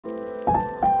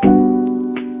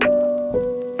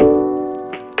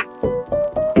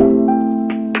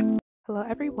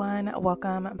everyone,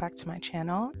 welcome back to my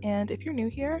channel. And if you're new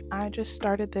here, I just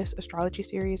started this astrology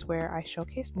series where I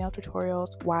showcase nail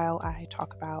tutorials while I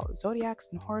talk about zodiacs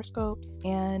and horoscopes.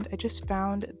 And I just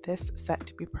found this set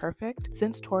to be perfect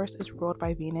since Taurus is ruled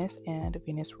by Venus and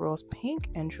Venus rules pink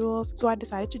and jewels. So I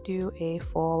decided to do a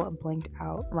full blinked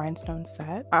out rhinestone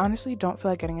set. I honestly don't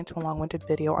feel like getting into a long-winded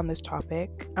video on this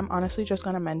topic. I'm honestly just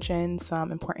going to mention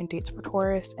some important dates for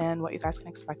Taurus and what you guys can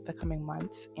expect the coming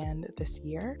months and this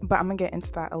year. But I'm gonna get into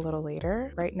that a little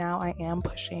later. Right now I am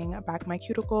pushing back my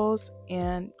cuticles,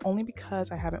 and only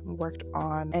because I haven't worked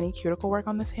on any cuticle work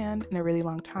on this hand in a really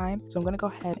long time, so I'm gonna go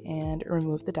ahead and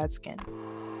remove the dead skin.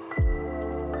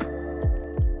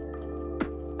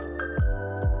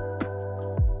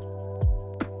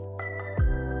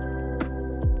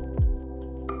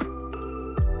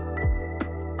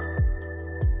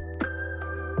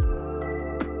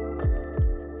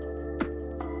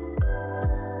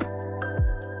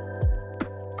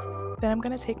 Then I'm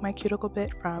going to take my cuticle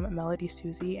bit from Melody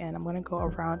Susie and I'm going to go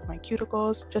around my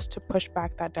cuticles just to push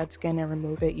back that dead skin and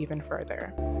remove it even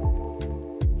further.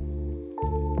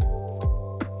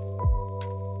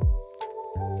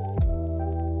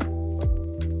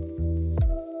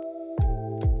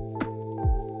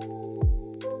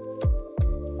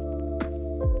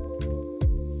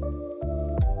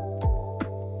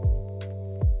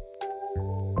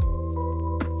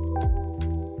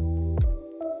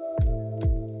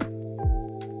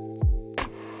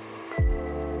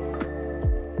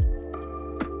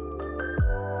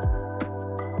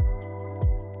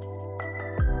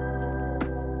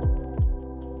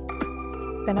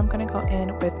 Then I'm going to go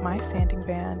in with my sanding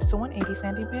band, so 180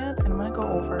 sanding band, and I'm going to go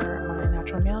over my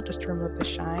natural nail just to remove the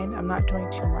shine. I'm not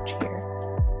doing too much here.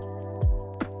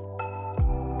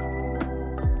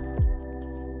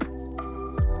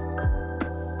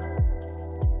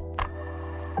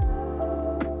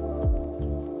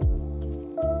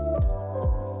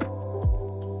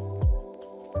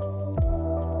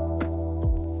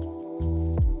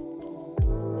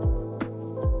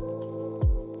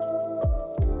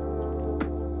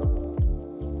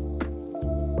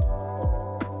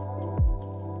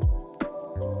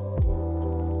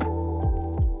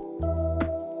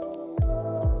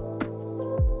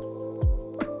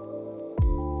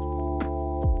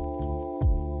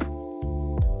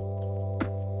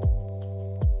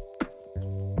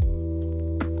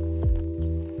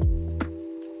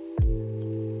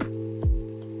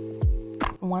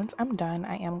 Once I'm done,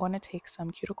 I am going to take some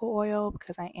cuticle oil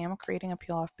because I am creating a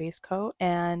peel off base coat,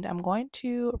 and I'm going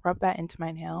to rub that into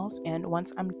my nails. And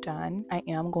once I'm done, I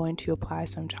am going to apply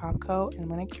some top coat and I'm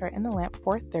going to cure it in the lamp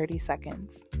for 30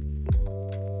 seconds.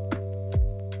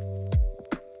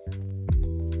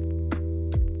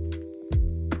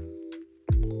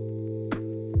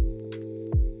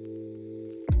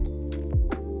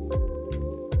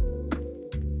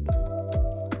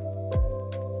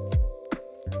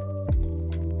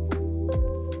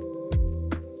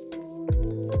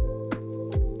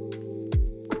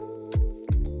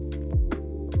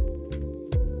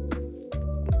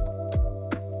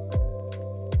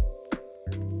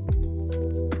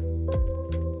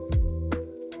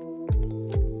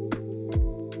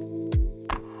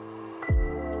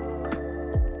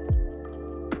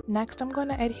 Next, I'm going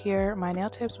to adhere my nail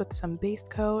tips with some base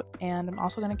coat, and I'm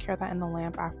also going to cure that in the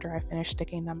lamp after I finish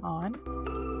sticking them on.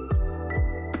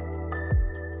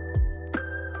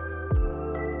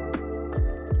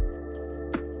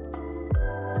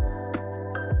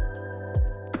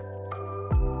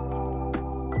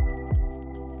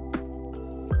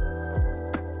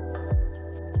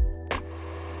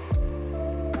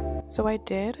 So I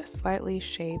did slightly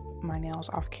shape my nails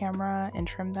off camera and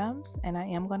trim them, and I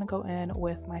am going to go in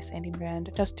with my sanding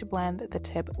band just to blend the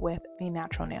tip with the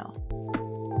natural nail.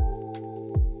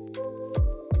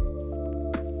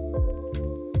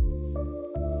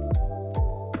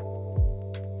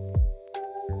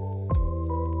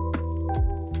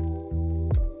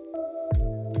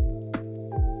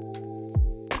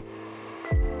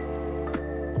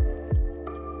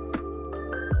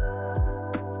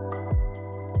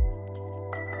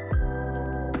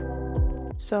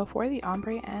 So for the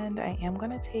ombre end, I am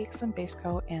going to take some base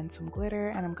coat and some glitter,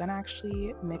 and I'm going to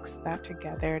actually mix that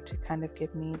together to kind of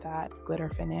give me that glitter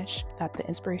finish that the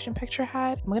inspiration picture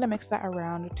had. I'm going to mix that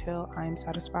around until I'm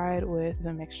satisfied with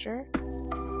the mixture.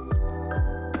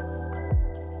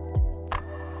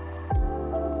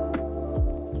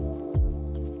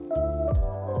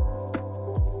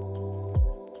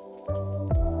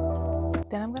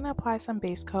 Then I'm going to apply some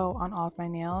base coat on all of my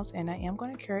nails, and I am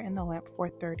going to cure it in the lamp for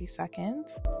 30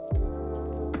 seconds.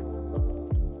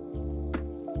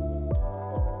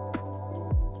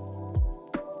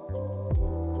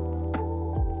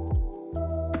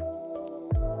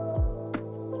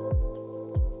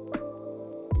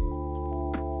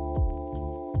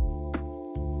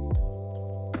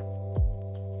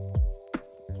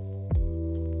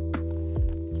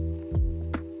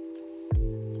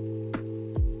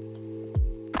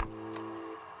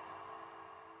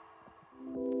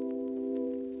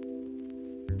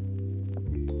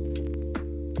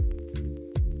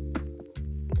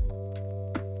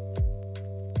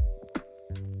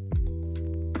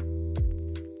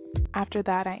 After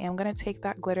that, I am going to take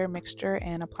that glitter mixture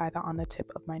and apply that on the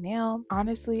tip of my nail.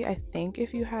 Honestly, I think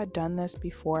if you had done this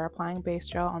before applying base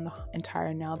gel on the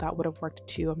entire nail, that would have worked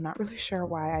too. I'm not really sure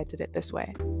why I did it this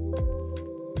way.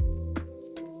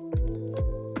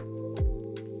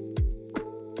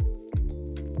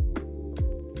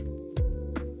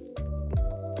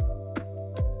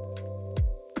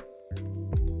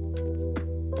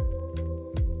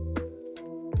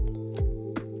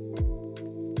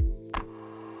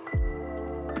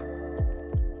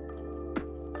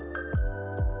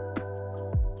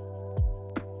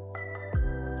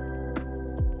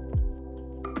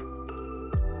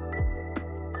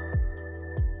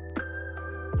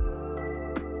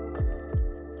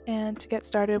 And to get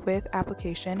started with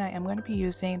application, I am going to be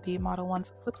using the Model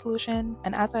 1's Slip Solution.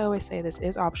 And as I always say, this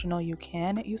is optional. You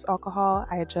can use alcohol.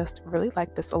 I just really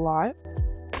like this a lot.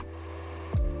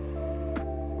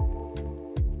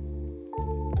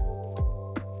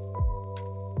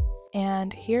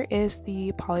 And here is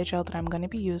the polygel that I'm going to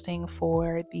be using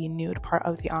for the nude part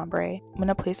of the ombre. I'm going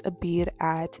to place a bead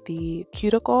at the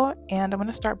cuticle and I'm going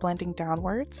to start blending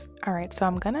downwards. Alright, so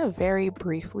I'm going to very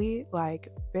briefly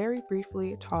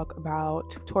talk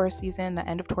about Taurus season, the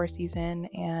end of Taurus season,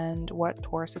 and what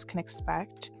Tauruses can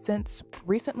expect. Since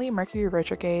recently Mercury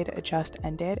retrograde just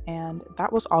ended, and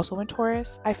that was also in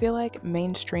Taurus, I feel like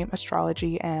mainstream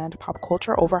astrology and pop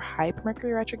culture overhype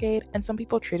Mercury retrograde, and some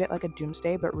people treat it like a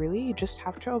doomsday, but really you just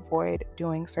have to avoid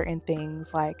doing certain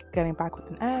things like getting back with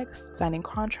an ex, signing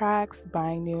contracts,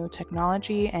 buying new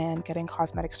technology, and getting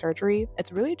cosmetic surgery.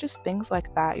 It's really just things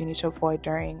like that you need to avoid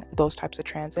during those types of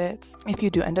transits. If you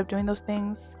do end up doing those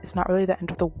things, it's not really the end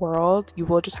of the world. You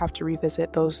will just have to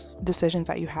revisit those decisions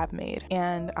that you have made.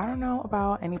 And I don't know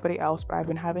about anybody else, but I've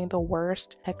been having the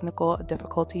worst technical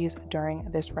difficulties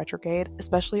during this retrograde.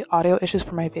 Especially audio issues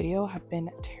for my video have been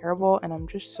terrible, and I'm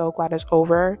just so glad it's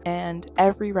over. And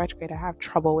every retrograde I have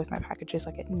trouble with my packages,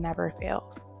 like it never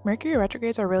fails. Mercury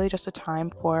retrogrades are really just a time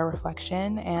for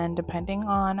reflection, and depending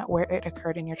on where it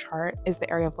occurred in your chart is the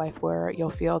area of life where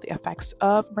you'll feel the effects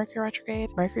of Mercury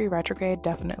retrograde. Mercury retrograde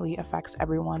definitely affects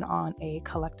everyone on a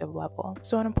collective level.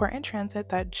 So an important transit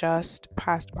that just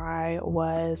passed by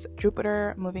was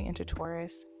Jupiter moving into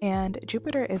Taurus, and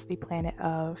Jupiter is the planet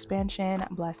of expansion,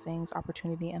 blessings,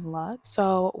 opportunity, and luck.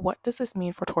 So what does this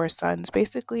mean for Taurus suns?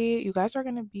 Basically, you guys are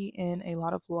going to be in a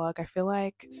lot of luck. I feel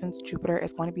like since Jupiter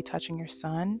is going to be touching your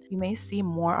sun, you may see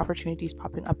more opportunities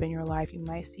popping up in your life. You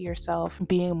might see yourself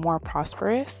being more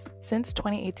prosperous. Since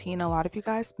 2018, a lot of you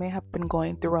guys may have been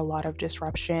going through a lot of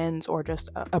disruptions or just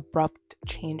abrupt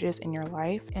changes in your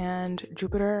life, and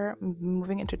Jupiter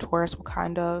moving into Taurus will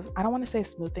kind of, I don't want to say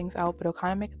smooth things out, but it'll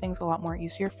kind of make things a lot more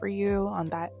easier for you on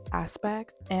that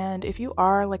aspect. And if you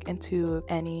are like into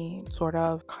any sort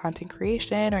of content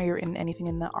creation, or you're in anything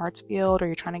in the arts field, or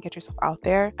you're trying to get yourself out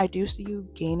there, I do see you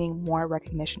gaining more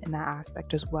recognition in that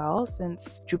aspect as well,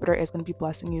 since Jupiter is going to be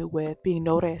blessing you with being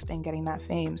noticed and getting that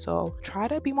fame. So try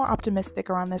to be more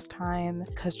optimistic around this time,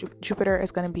 because Jupiter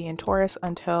is going to be in Taurus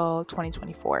until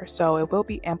 2024. So it will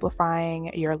be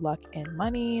amplifying your luck in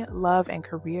money, love, and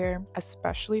career,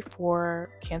 especially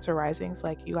for Cancer risings.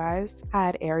 Like you guys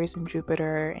had Aries and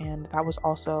Jupiter, and that was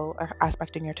also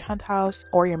aspecting your 10th house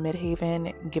or your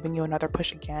midhaven, giving you another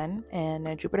push again.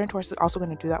 And Jupiter and Taurus is also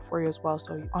going to do that for you as well.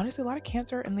 So honestly, a lot of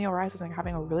Cancer and Leo risings are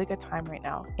having a really good time right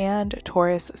now, and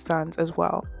Taurus suns as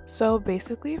well. So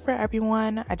basically for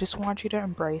everyone, I just want you to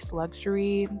embrace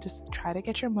luxury, just try to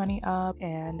get your money up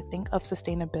and think of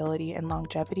sustainability and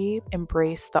longevity,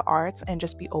 embrace the arts, and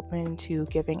just be open to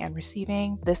giving and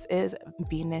receiving. This is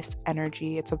Venus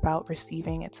energy. It's about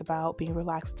receiving, it's about being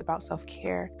relaxed, it's about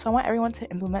self-care. So I want everyone to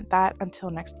implement that until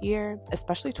next year,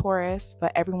 especially Taurus,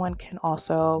 but everyone can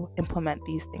also implement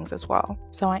these things as well.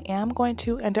 So I am going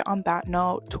to end it on that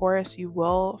note. Taurus, you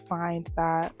will find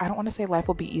that, I don't want to say life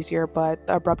will be easier, but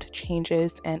the abrupt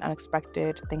changes and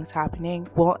unexpected things happening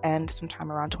will end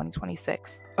sometime around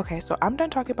 2026. Okay, so I'm done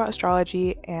talking about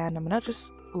astrology, and I'm gonna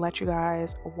just let you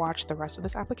guys watch the rest of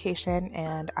this application,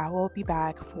 and I will be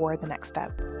back for the next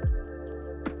step.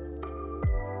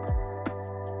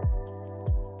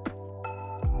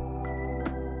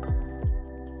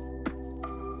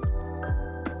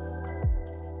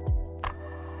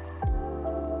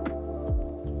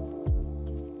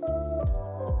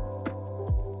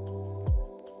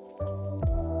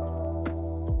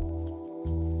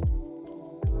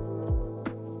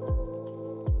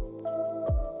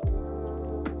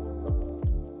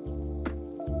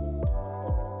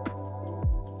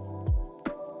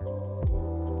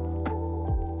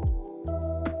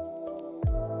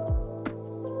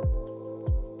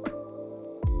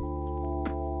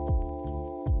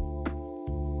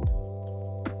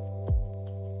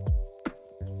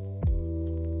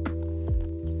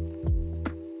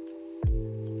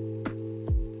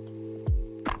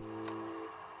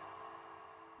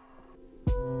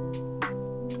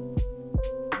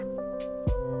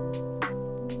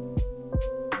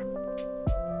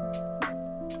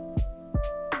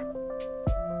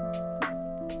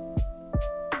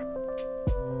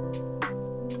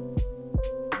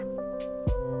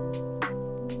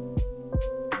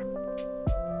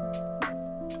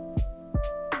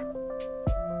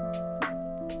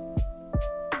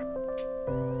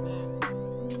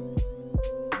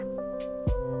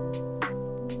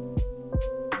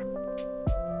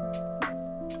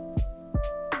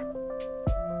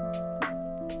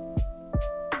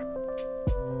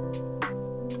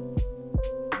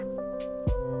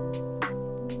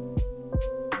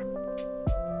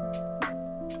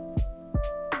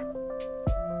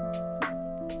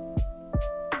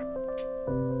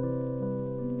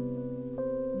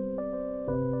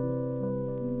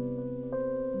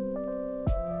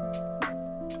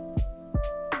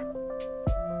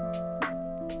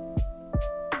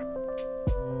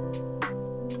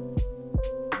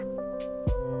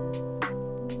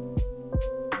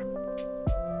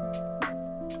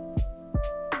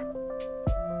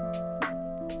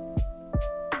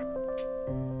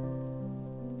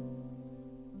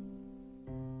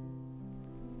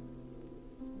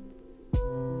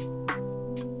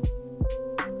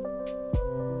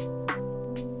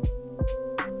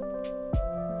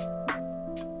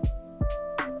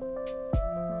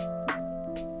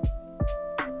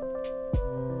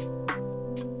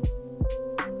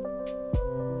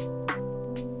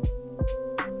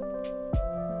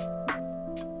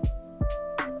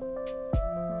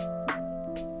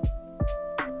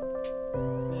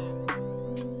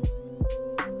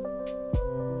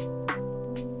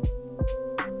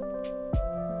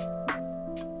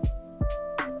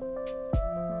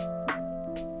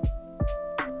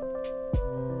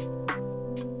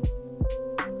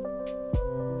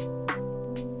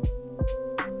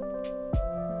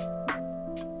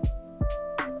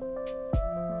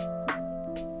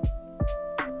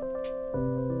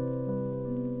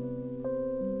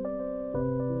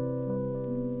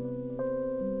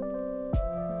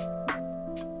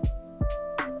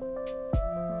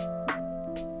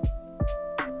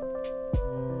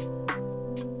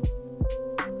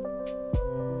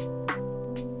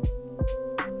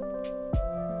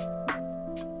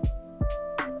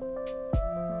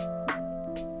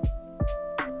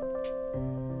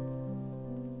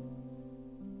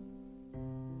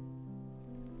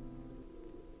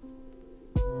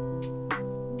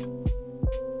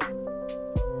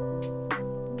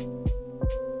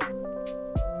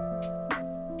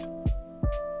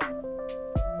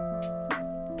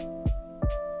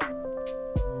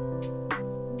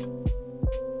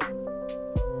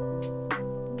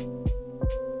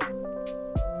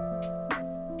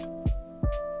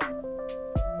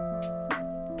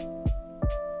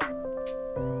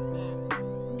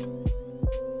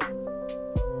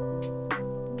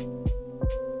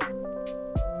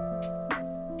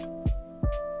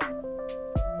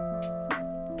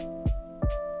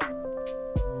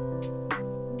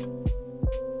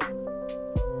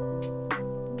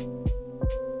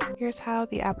 here's how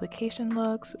the application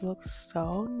looks. It looks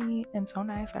so neat and so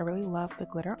nice. I really love the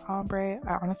glitter ombre.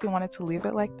 I honestly wanted to leave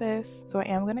it like this. So I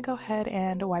am going to go ahead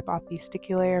and wipe off the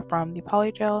sticky layer from the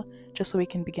polygel just so we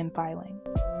can begin filing.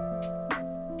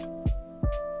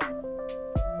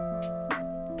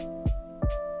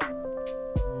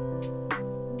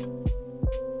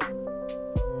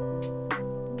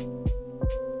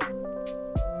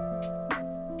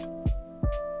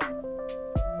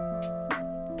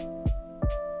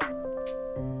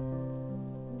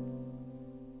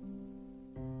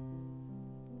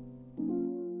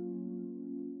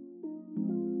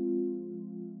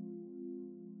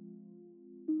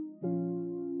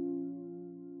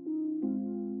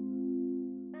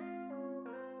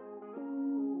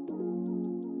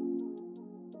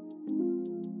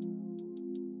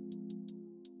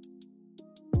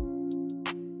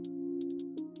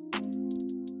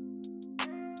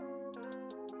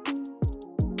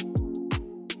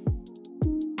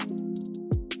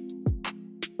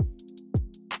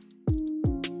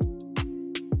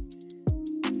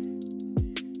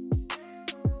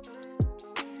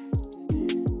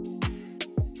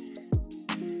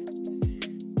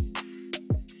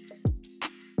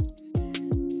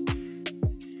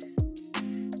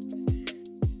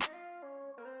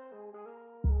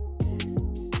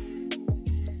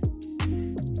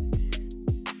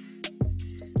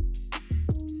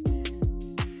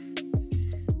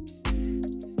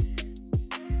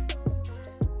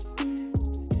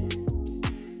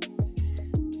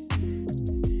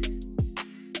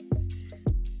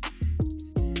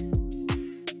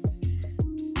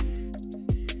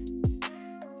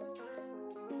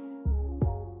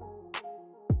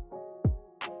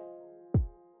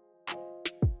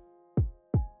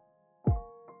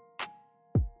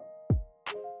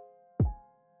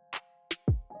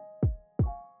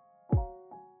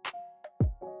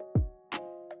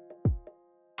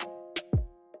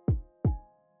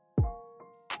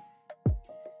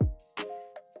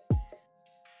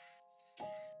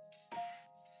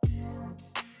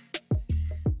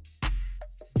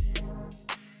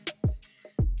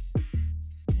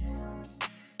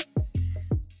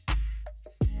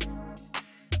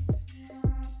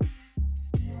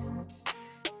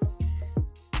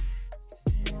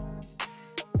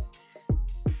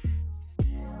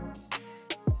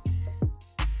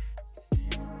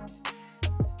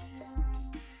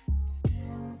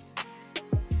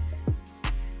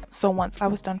 So once I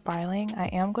was done filing, I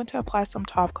am going to apply some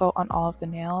top coat on all of the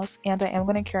nails, and I am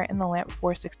going to cure it in the lamp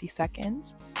for 60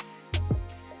 seconds.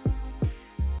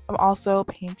 I'm also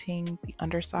painting the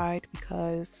underside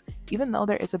because even though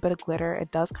there is a bit of glitter,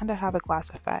 it does kind of have a glass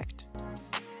effect.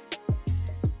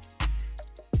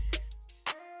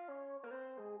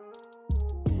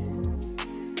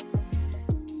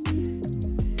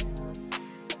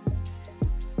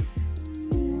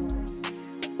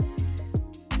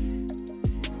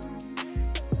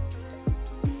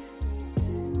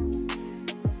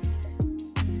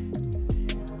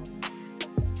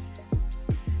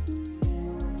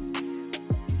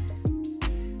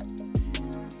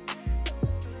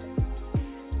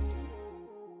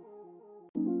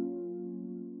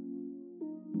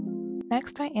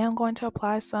 Next, I am going to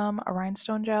apply some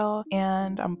rhinestone gel,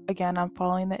 and I'm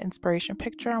following the inspiration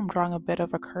picture. I'm drawing a bit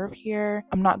of a curve here.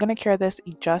 I'm not going to cure this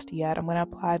just yet. I'm going to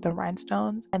apply the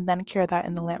rhinestones and then cure that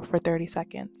in the lamp for 30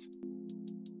 seconds.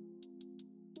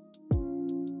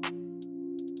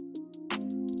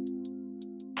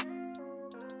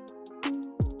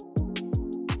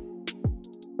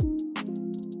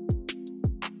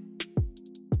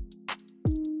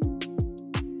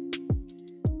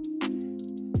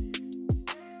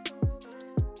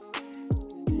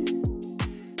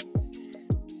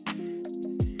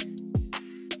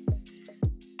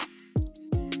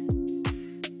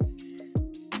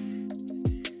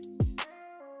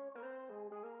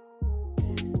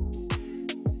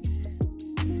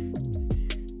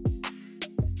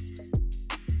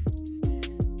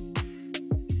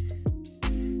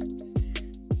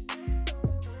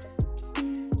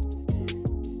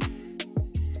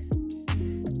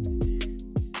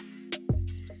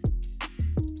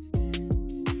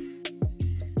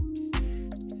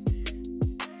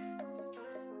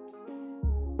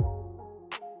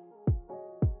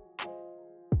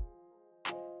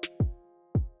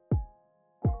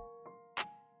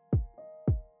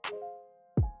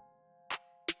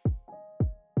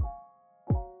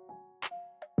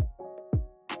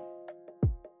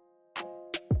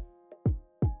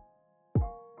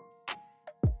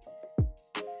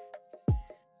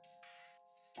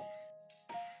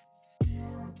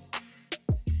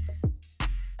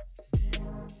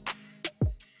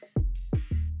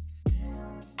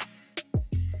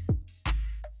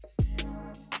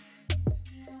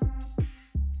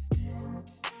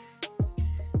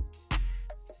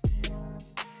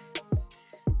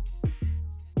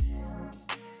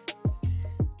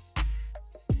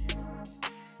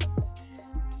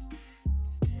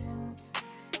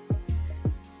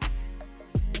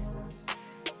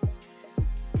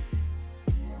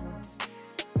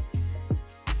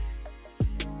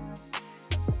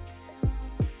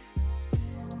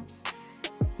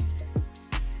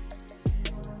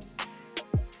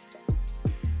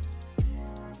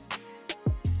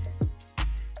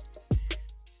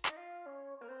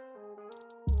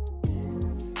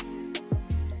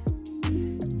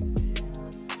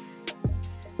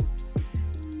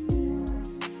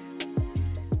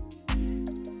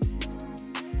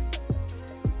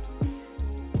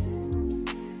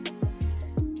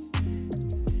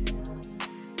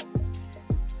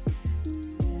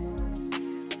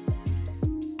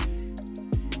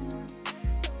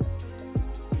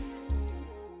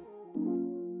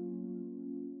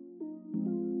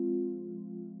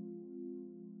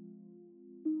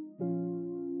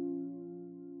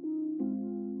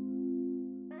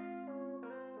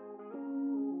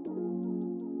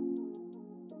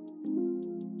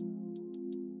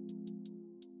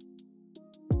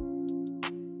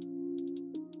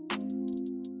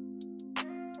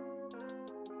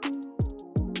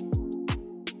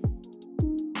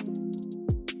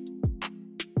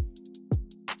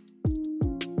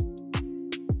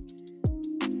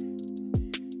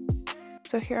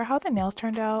 So here are how the nails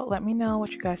turned out. Let me know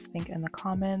what you guys think in the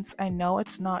comments. I know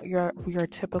it's not your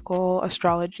typical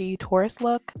astrology Taurus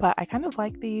look, but I kind of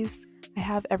like these. I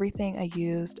have everything I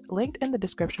used linked in the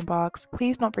description box.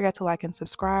 Please don't forget to like and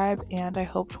subscribe, and I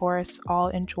hope Taurus all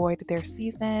enjoyed their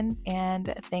season,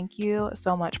 and thank you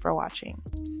so much for watching.